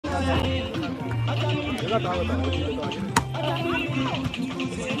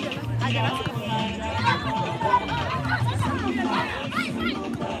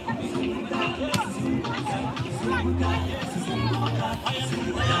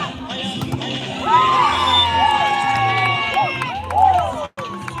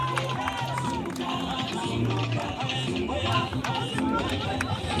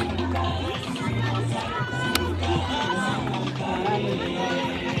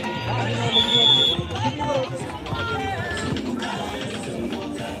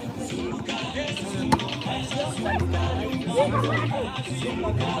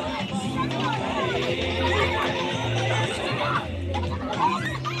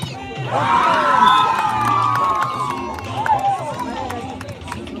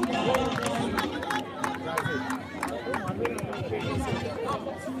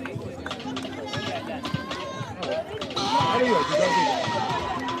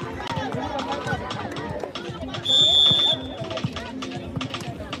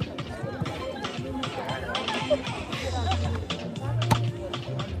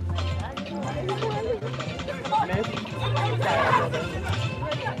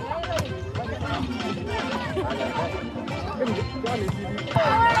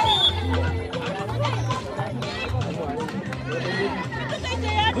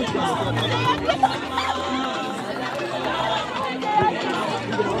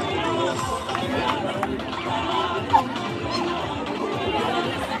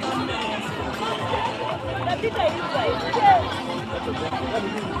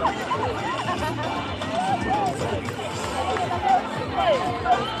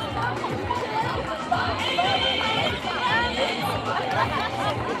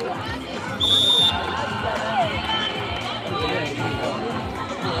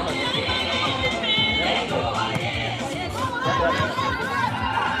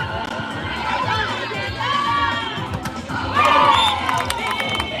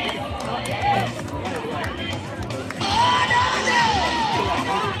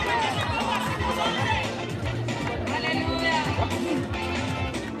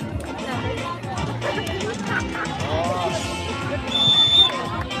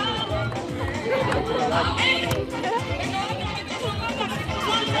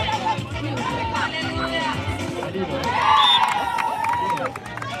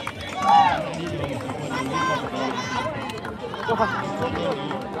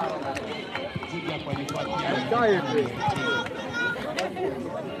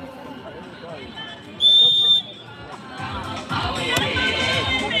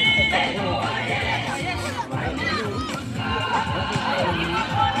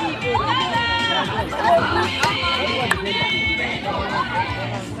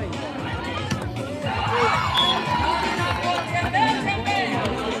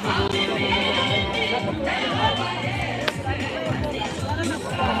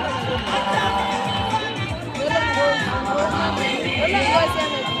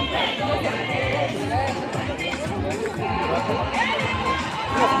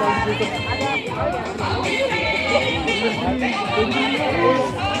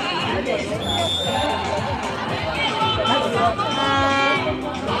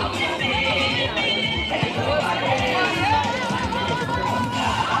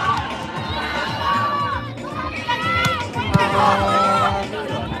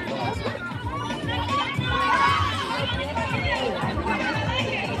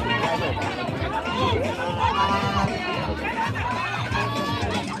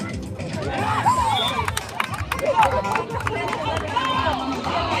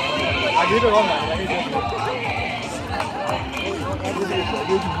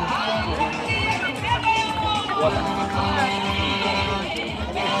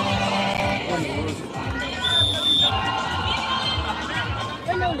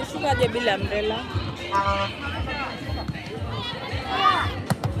Ulishukaje bila umbrella?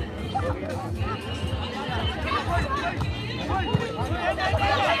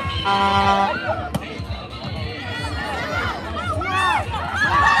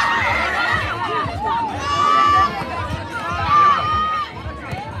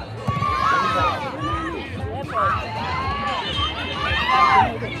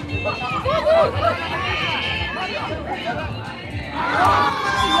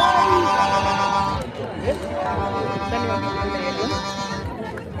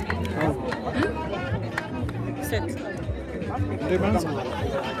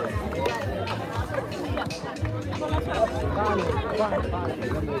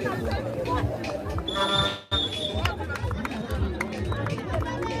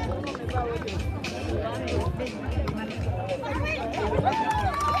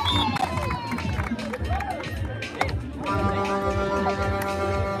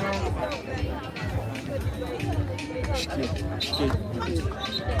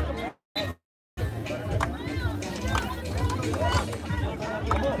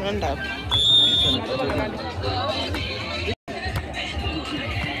 manda.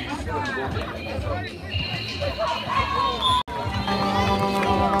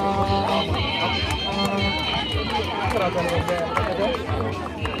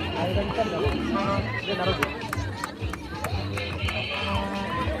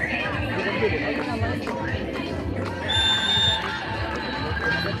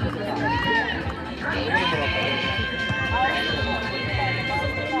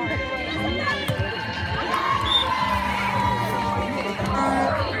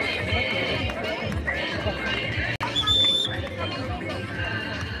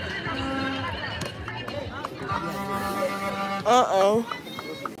 Uh-oh.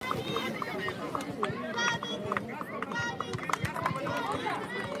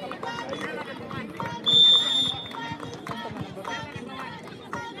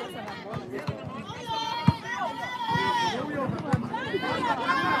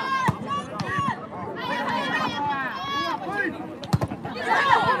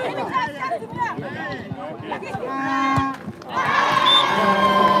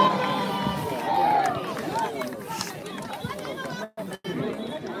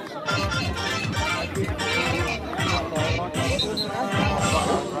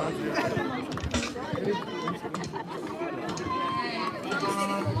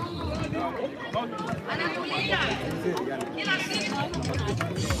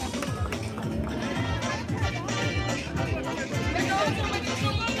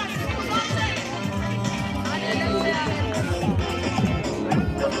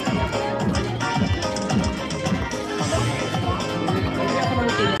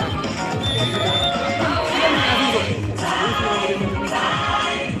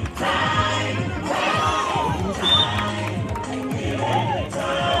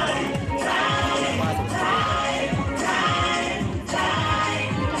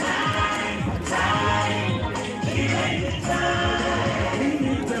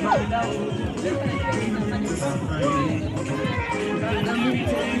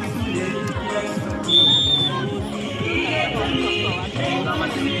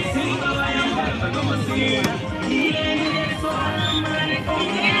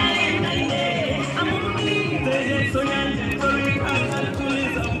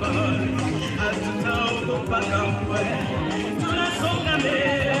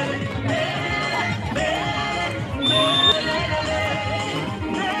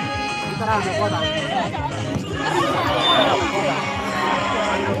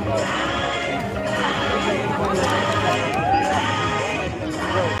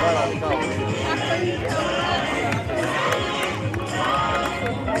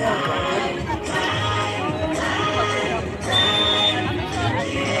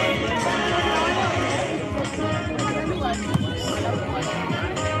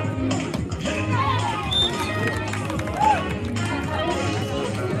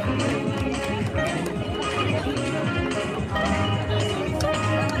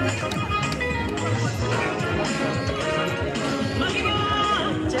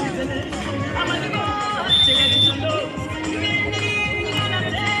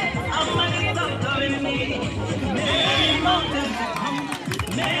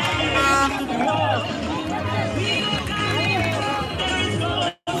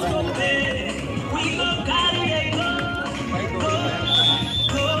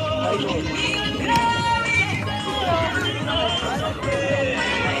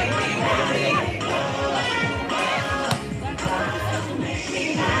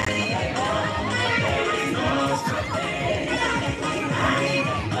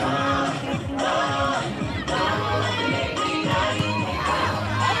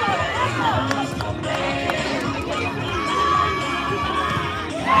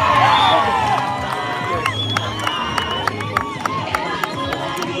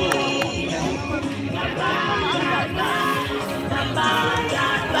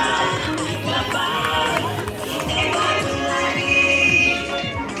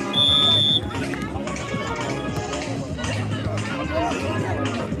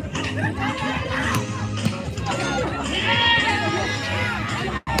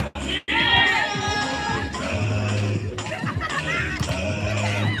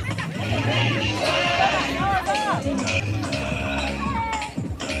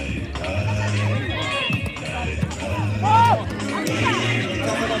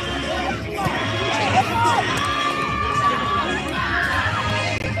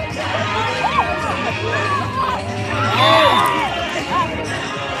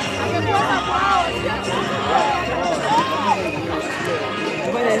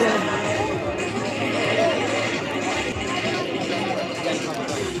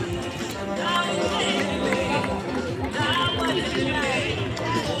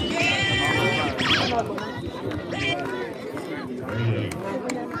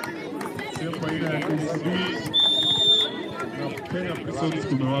 box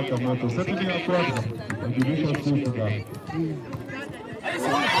kumewaka moto. Seti ya kwanza wajulisha kufunga.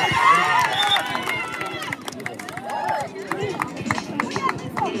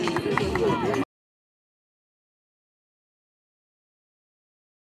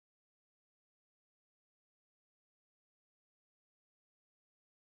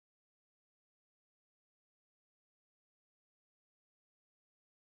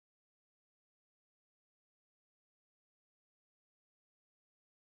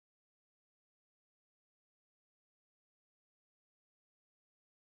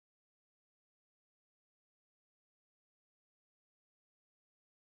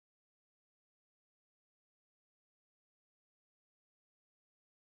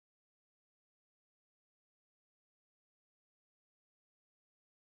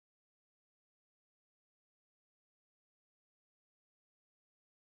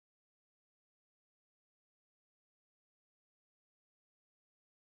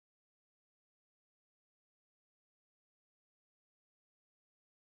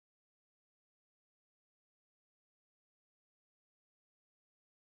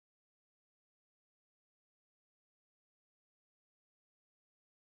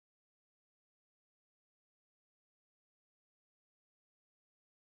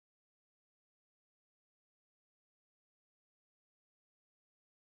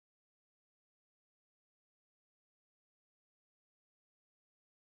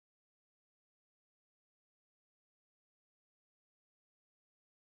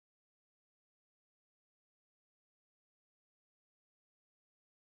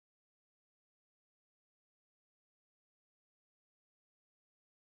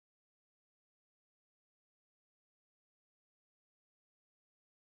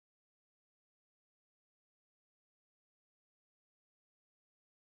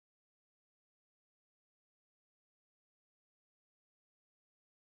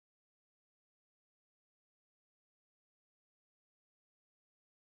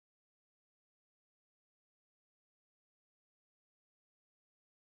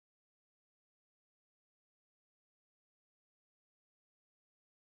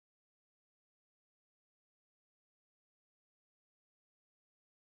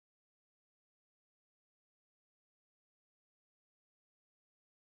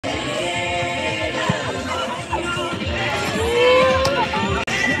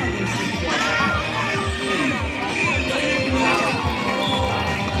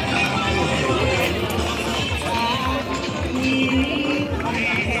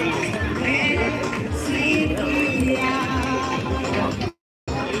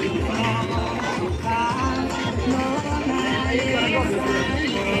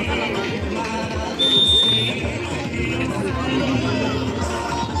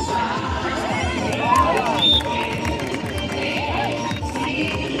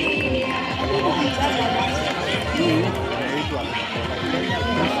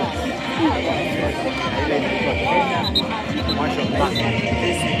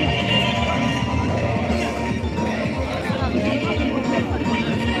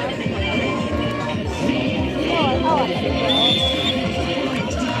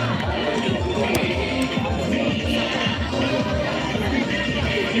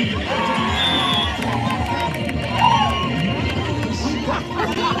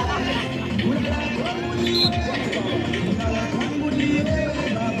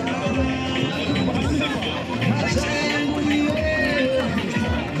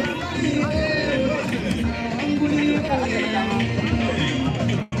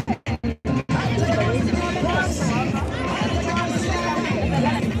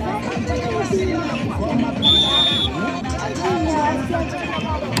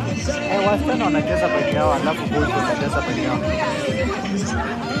 Wasichana wanacheza peke yao, alafu boys wanacheza peke yao.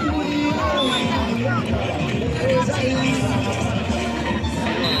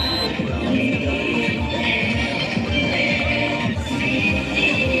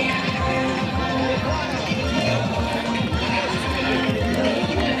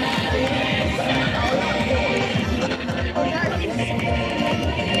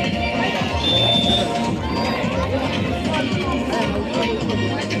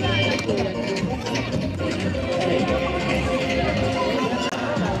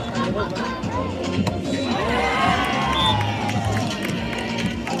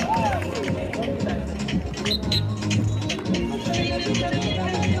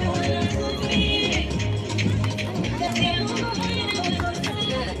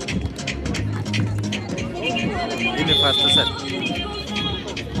 Ini fast set.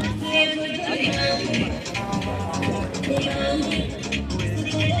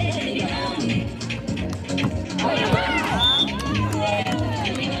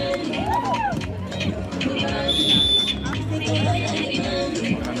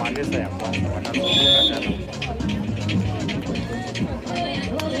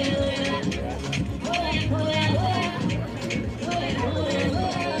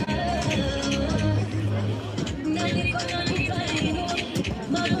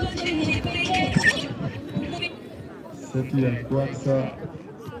 Seti ya kwanza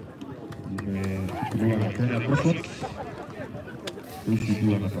imechukuliwa na Kenya Cosmos.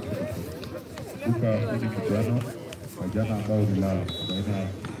 KCB wanatafuta. Kumbuka hii ni mchuano wa jana ambao ulilala baina ya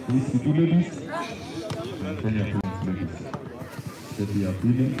KCB Ladies na Kenya Cosmos Ladies. Seti ya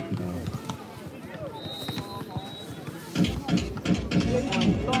pili ina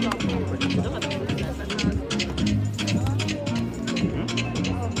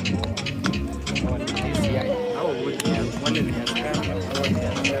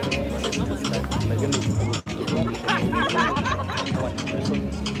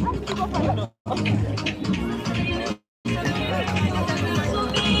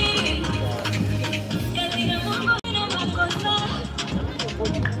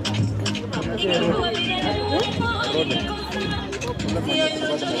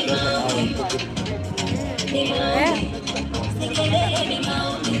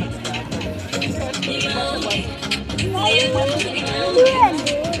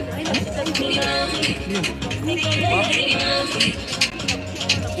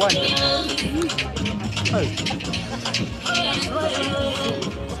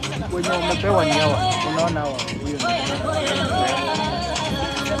wenye umepewa ni hawa, unaona hawa huyo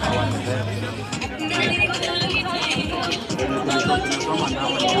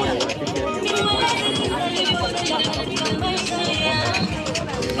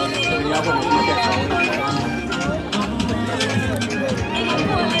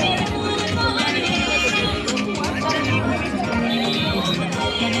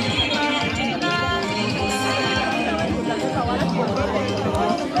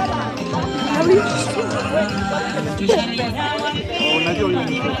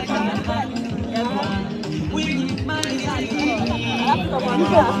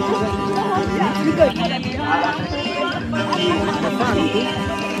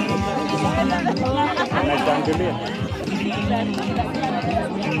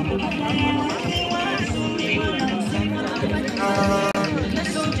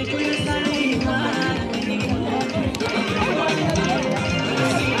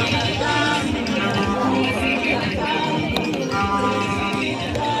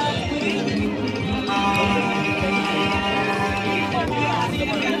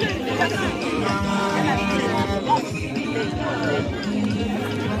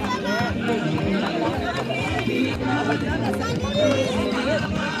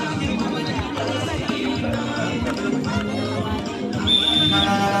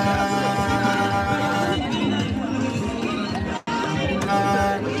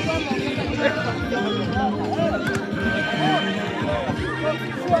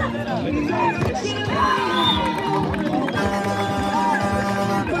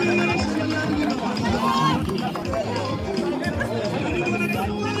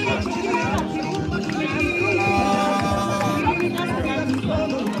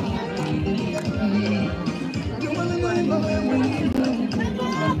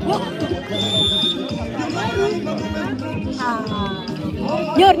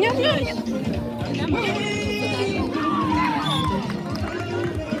Nyor, nyor, nyor.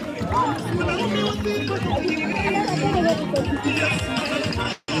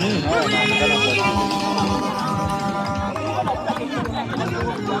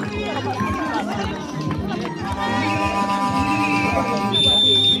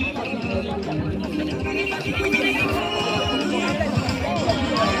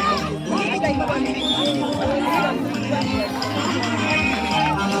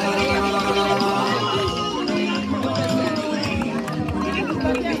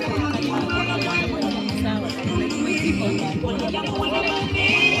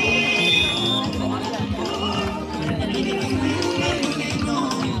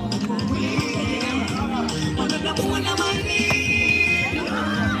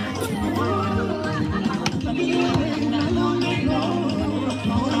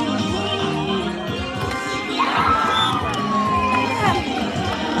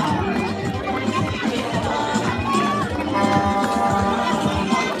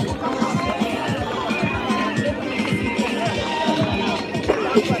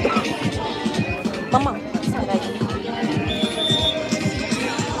 Mama,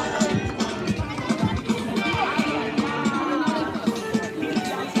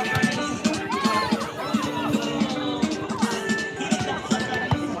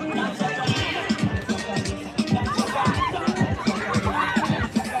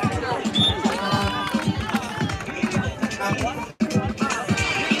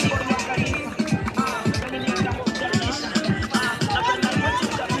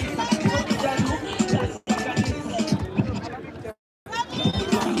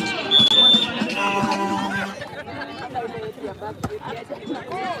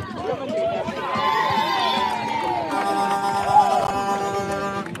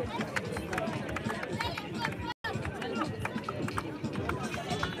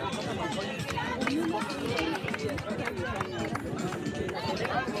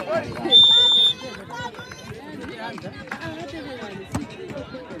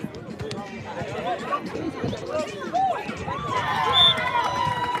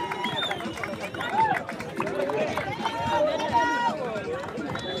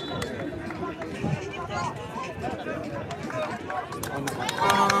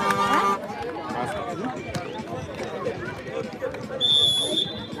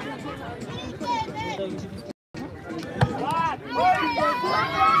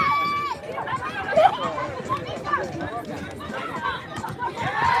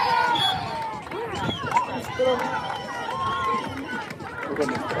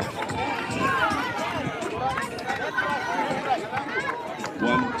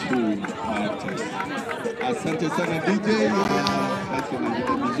 One, two, test. Asante sana DJ, basi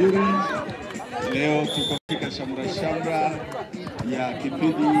unaendelea vizuri. Leo tuko katika shamra ya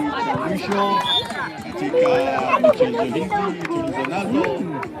kipindi cha mwisho katika michezo hizi tulizo nazo.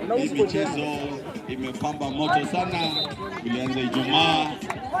 Hii michezo imepamba moto sana, ilianza Ijumaa,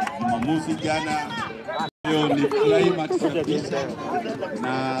 Jumamosi jana. Leo ni climax kabisa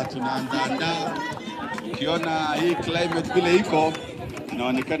na tunaandaa. Ukiona hii climate vile iko,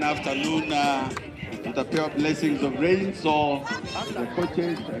 inaonekana afternoon tutapewa blessings of rain, so the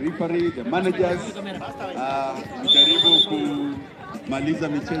coaches, the referee, the managers jaribu kumaliza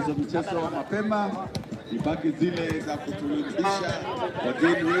michezo mapema, ibaki zile za kuturudisha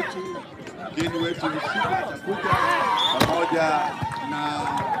wageni wetu. Mgeni wetu mshindi atakuja pamoja na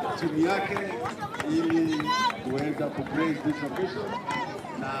timu yake ili kuweza kupraise this occasion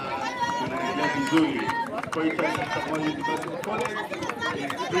na tunaendelea vizuri. Kwa hiyo Samoei University College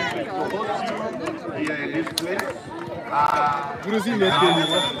is privileged to host you here in this place.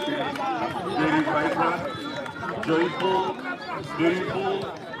 Very vibrant, joyful, beautiful,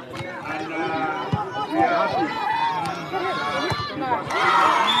 and we are happy.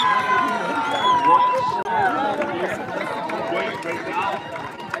 Going right now,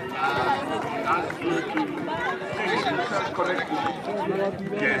 ask you to finish yourself correctly.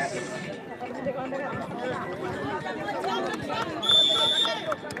 Yes.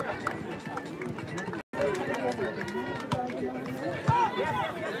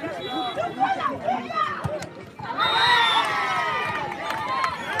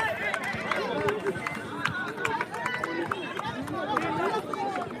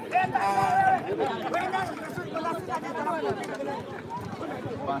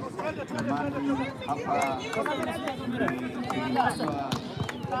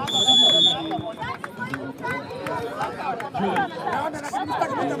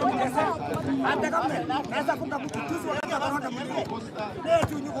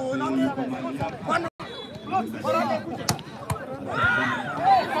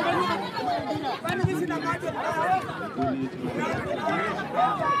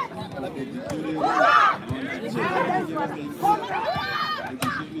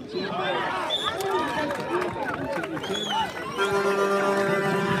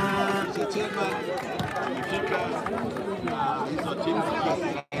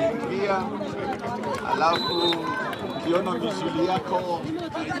 Alafu ukiona misuli yako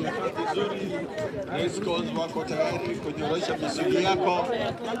haijakaa vizuri, race course wako tayari kunyorosha misuli yako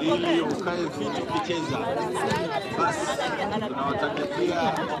ili ukae fit ukicheza. Basi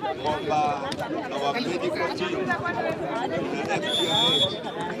tunawatakia kwamba our medical team na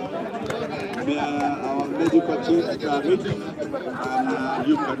our medical team are ready, and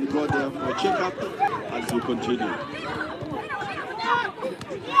you can go there for a checkup as you continue.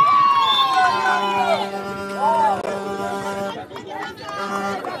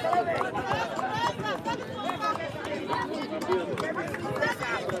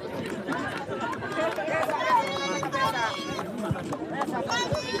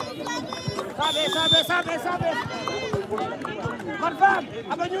 Sabe. Confirm,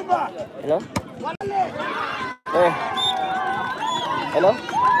 apa nyumba? Hello? Hello?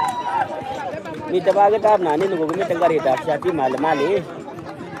 Mita bagat ab nani nugo mita garit ab shati mali.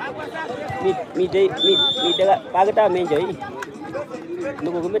 Mita bagat ab main joy.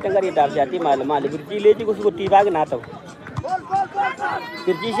 Nugo mita garit ab shati mali. Birji leji ko suko tibag na to.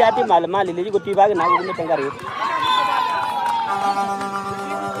 Birji shati mali leji ko tibag na ko mita garit.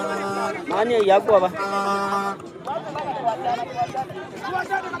 Mani yaku apa?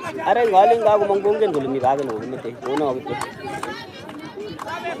 Are ngaling ga ko manggunggen gulu mi bagan no mite ono agute.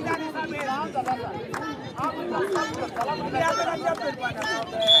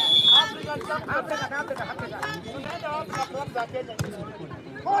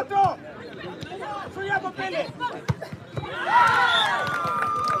 Foto. Suya papele.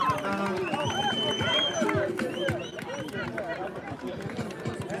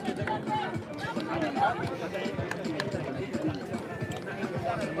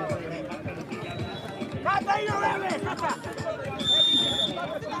 Kata hiyo wewe, kata.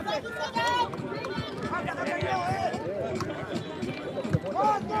 Kata hiyo wewe.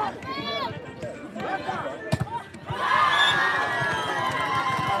 Kata.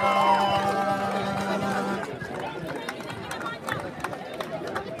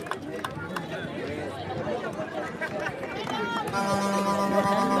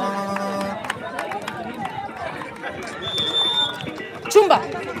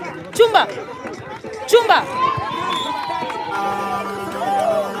 Chumba.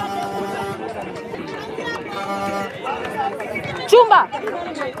 Chumba.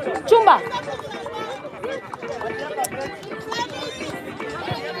 Chumba.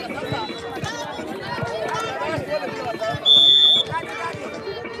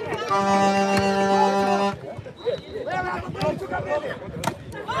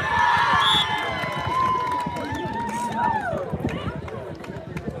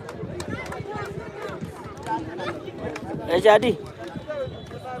 Jadi,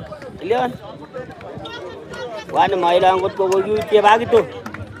 Leon, wan mailang kot ko YouTube bagi tu.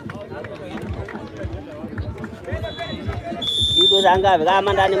 Itu sangka,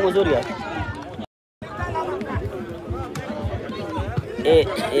 kaman dani musuri ya.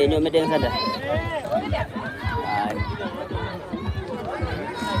 Nyo medeng sada.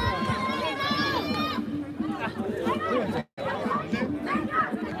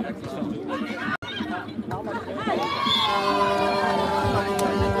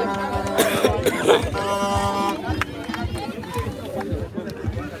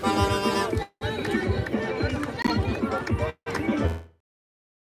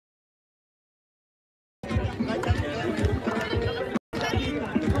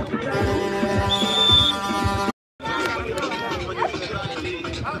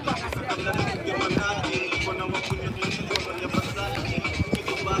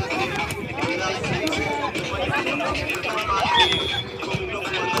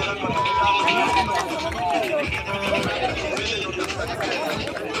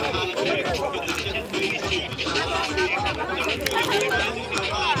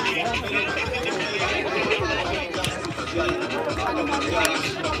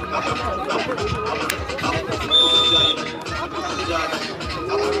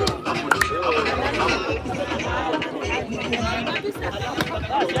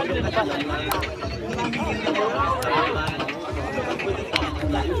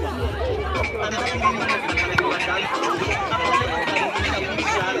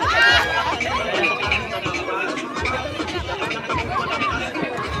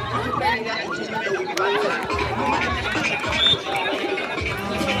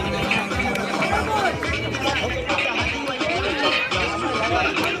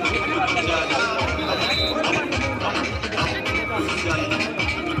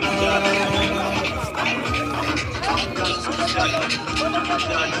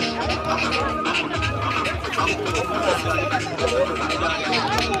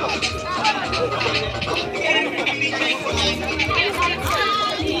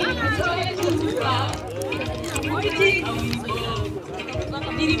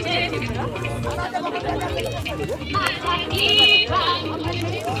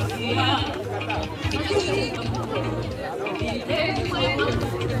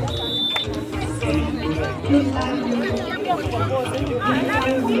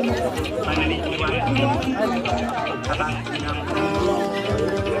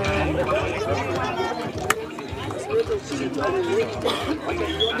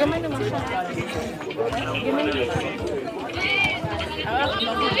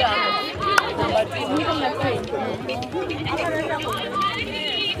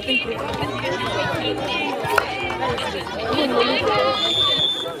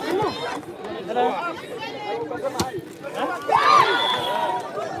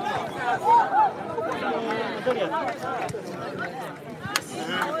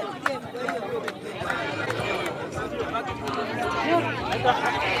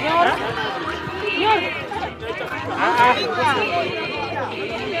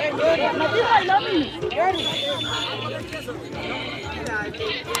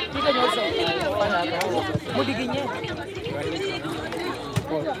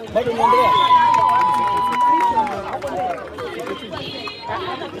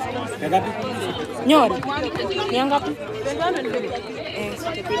 Nyori. Ni ngapi?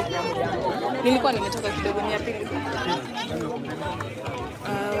 Nilikuwa nimetoka kidogo ni ya pili.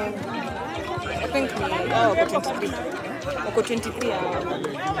 I think ni wako 23. Wako 23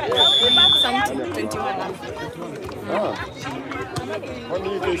 something 21. Kwani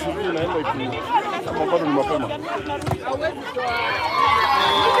hii KCB inaenda kama bado ni mapema?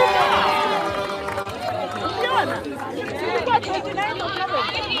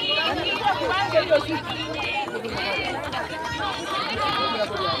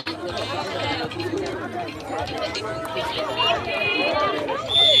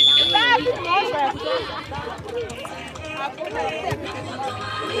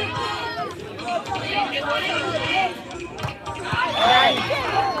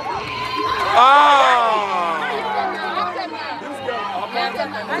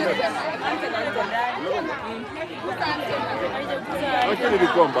 Lakini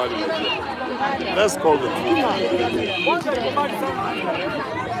ilikuwa mbali. Let's call the team.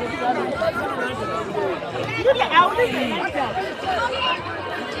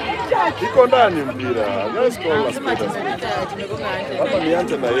 Iko ndani mpira. Let's call the speed. Hapa ni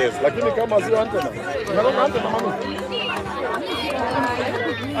antena, yes. Lakini kama sio antena, unaona antena mama.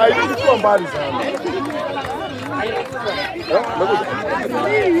 Ilikuwa mbali sana.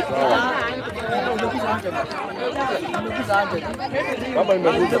 Kama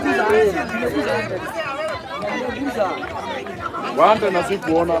imeguza. Wanda na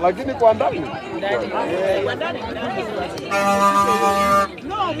sikuona, lakini kwa ndani.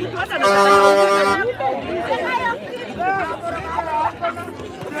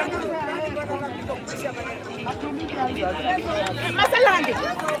 Masalande.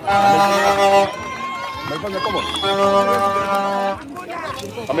 Amefanya kama.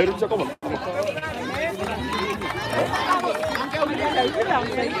 Amerudisha kama.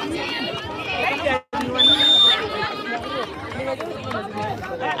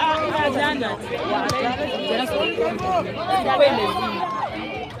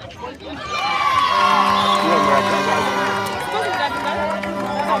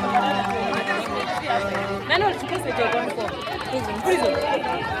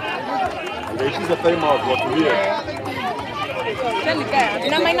 Angeishiza time out watulie.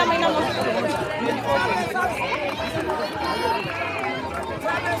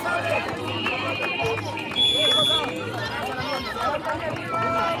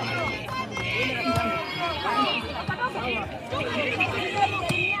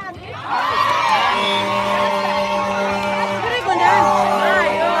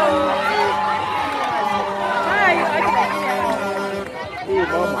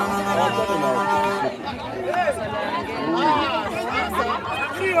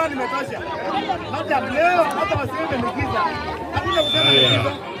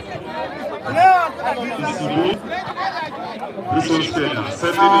 Resource Kenya,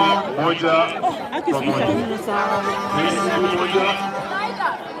 setting moja kwa moja.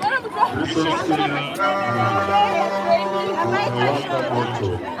 Resource Kenya, waka moto.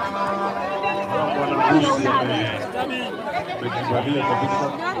 Wanaguzi wamekibalia kabisa.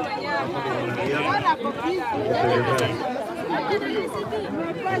 Waka moto.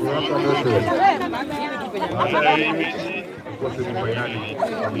 Hata hii mechi kwa semifinali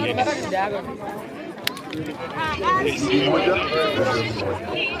KCB moja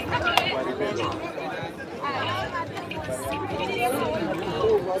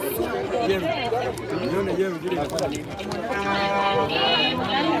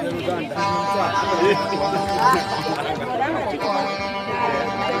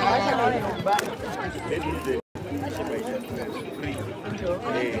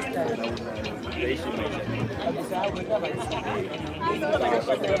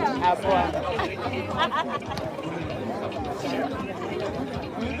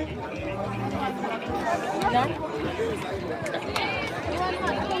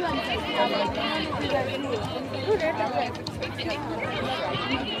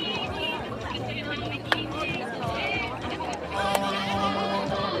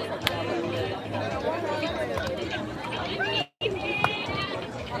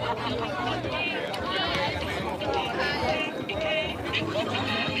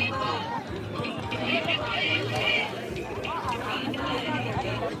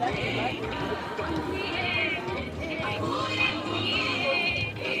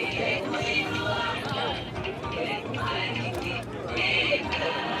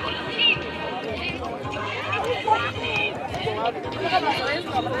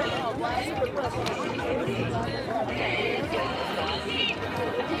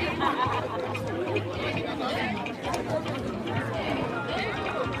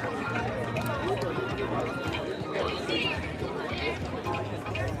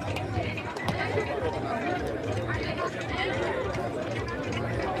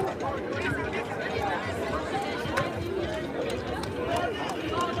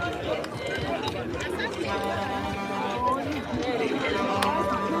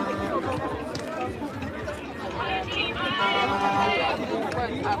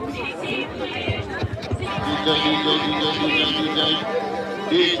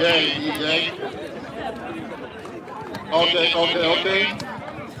DJ. Okay.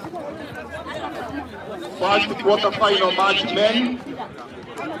 First quarter final match, men.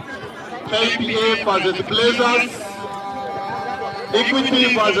 KCB versus Blazers.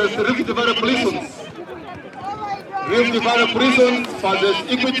 Equity versus Rift Valley Prisons. Rift Valley Prisons versus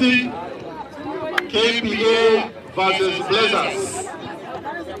Equity. KCB versus Blazers.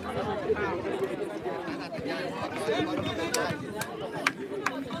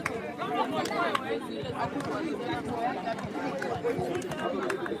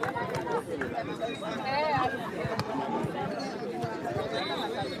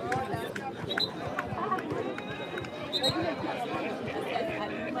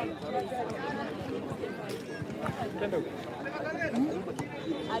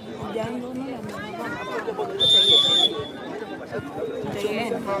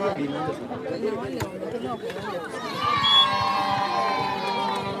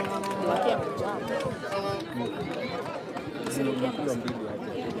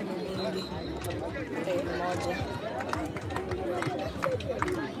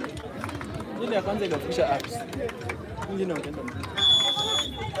 Ile ya kwanza inafikisha apps. Nyingine utaenda.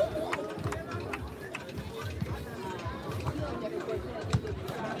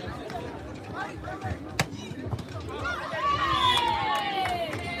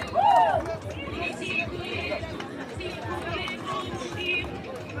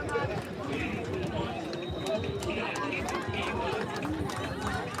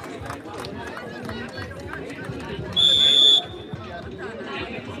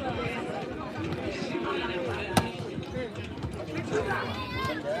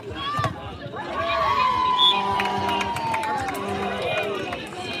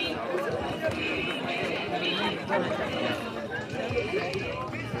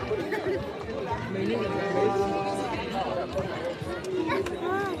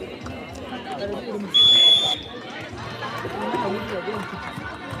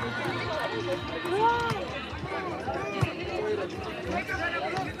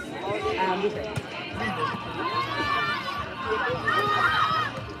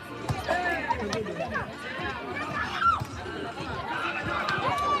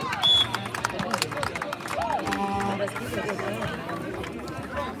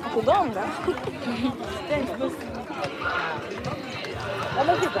 Kugonga.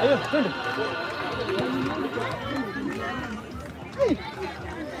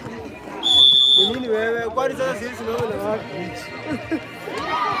 Nini wewe? Kwani sasa sisi ndio na wapi?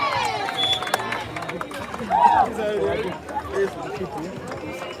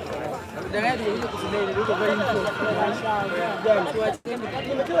 Dawadi yuko kusubiri yuko kwa hiyo. Jana.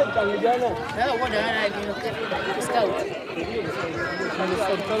 Tumecheza kitango jana. Leo kwa dawadi ndio scout. Kwa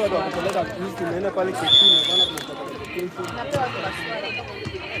sababu kupeleka polisi tumeenda pale kesi na bwana tunataka kesi. Napewa class.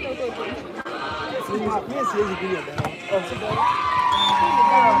 Mimi siwezi kunywa dawa.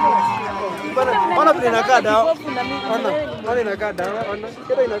 Bana vile inakaa dawa. Bana inakaa dawa.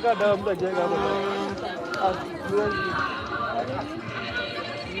 Kile inakaa dawa mtu ajenga hapo.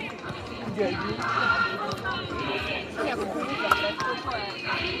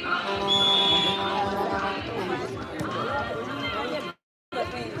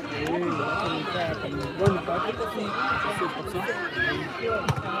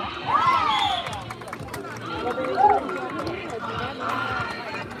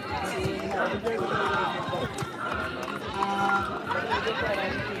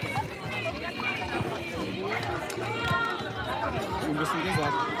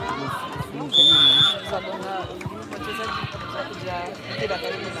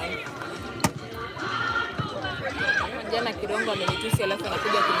 Jana Kirongo amenitusi alafu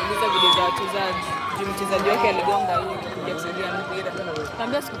anakuja kuniuliza video za wachezaji. Juu mchezaji wake aligonga hiyo kuja kusaidia mpira.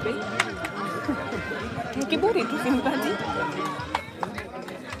 Kaambia sikupei. Mkiburi tu simpati.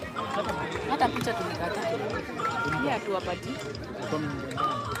 Hata picha tumekata. Pia tu wapati.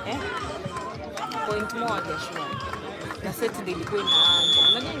 Point moja shua. Na set ilikuwa inaanza.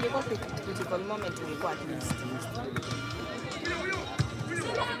 Unajua ingekuwa critical moment ilikuwa at least.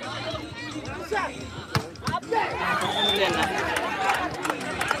 Tena.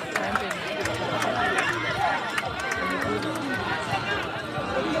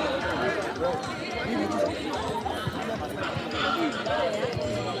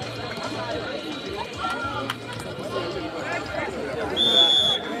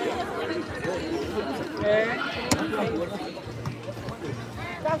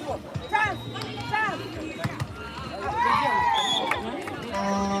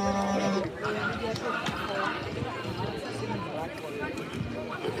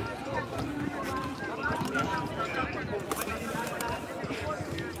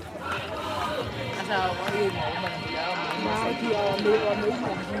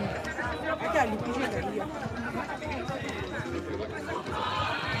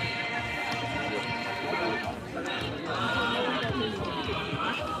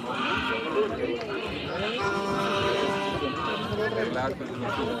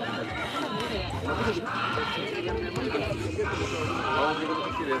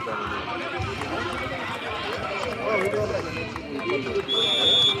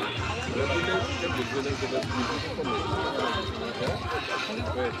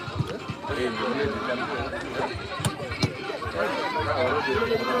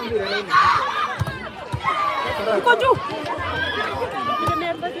 Iko juu.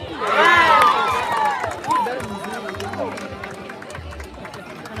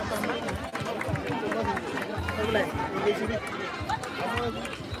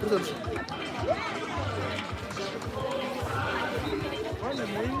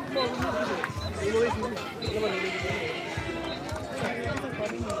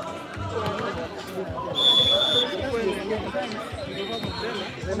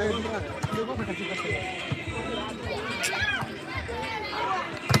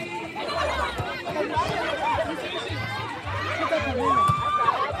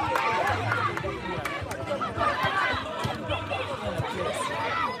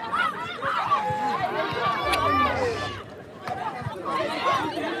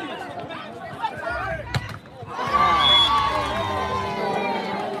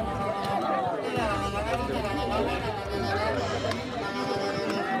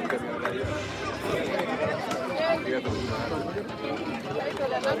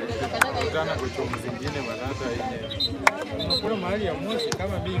 Kutana kwa chombo zingine barata yenye. Kuna mahali ya moshi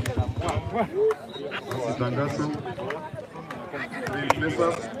kama mimi. Tangazo.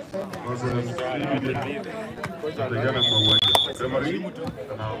 Replacers. Watapigana kwa uwanja. Referee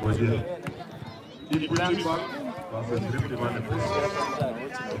anawangojea. Equity Park versus Rift Valley Police.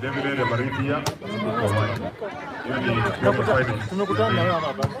 Vilevile referee pia kwa uwanja. Hiyo ni quarter final. Tumekutana na wewe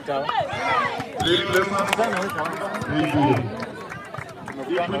hapa. Sawa. Replacers.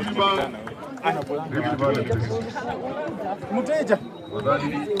 Equity Park. Rift Valley Police. Mteja. Wadhani.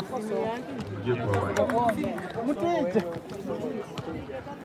 Mje kwa uwanja. Mteja.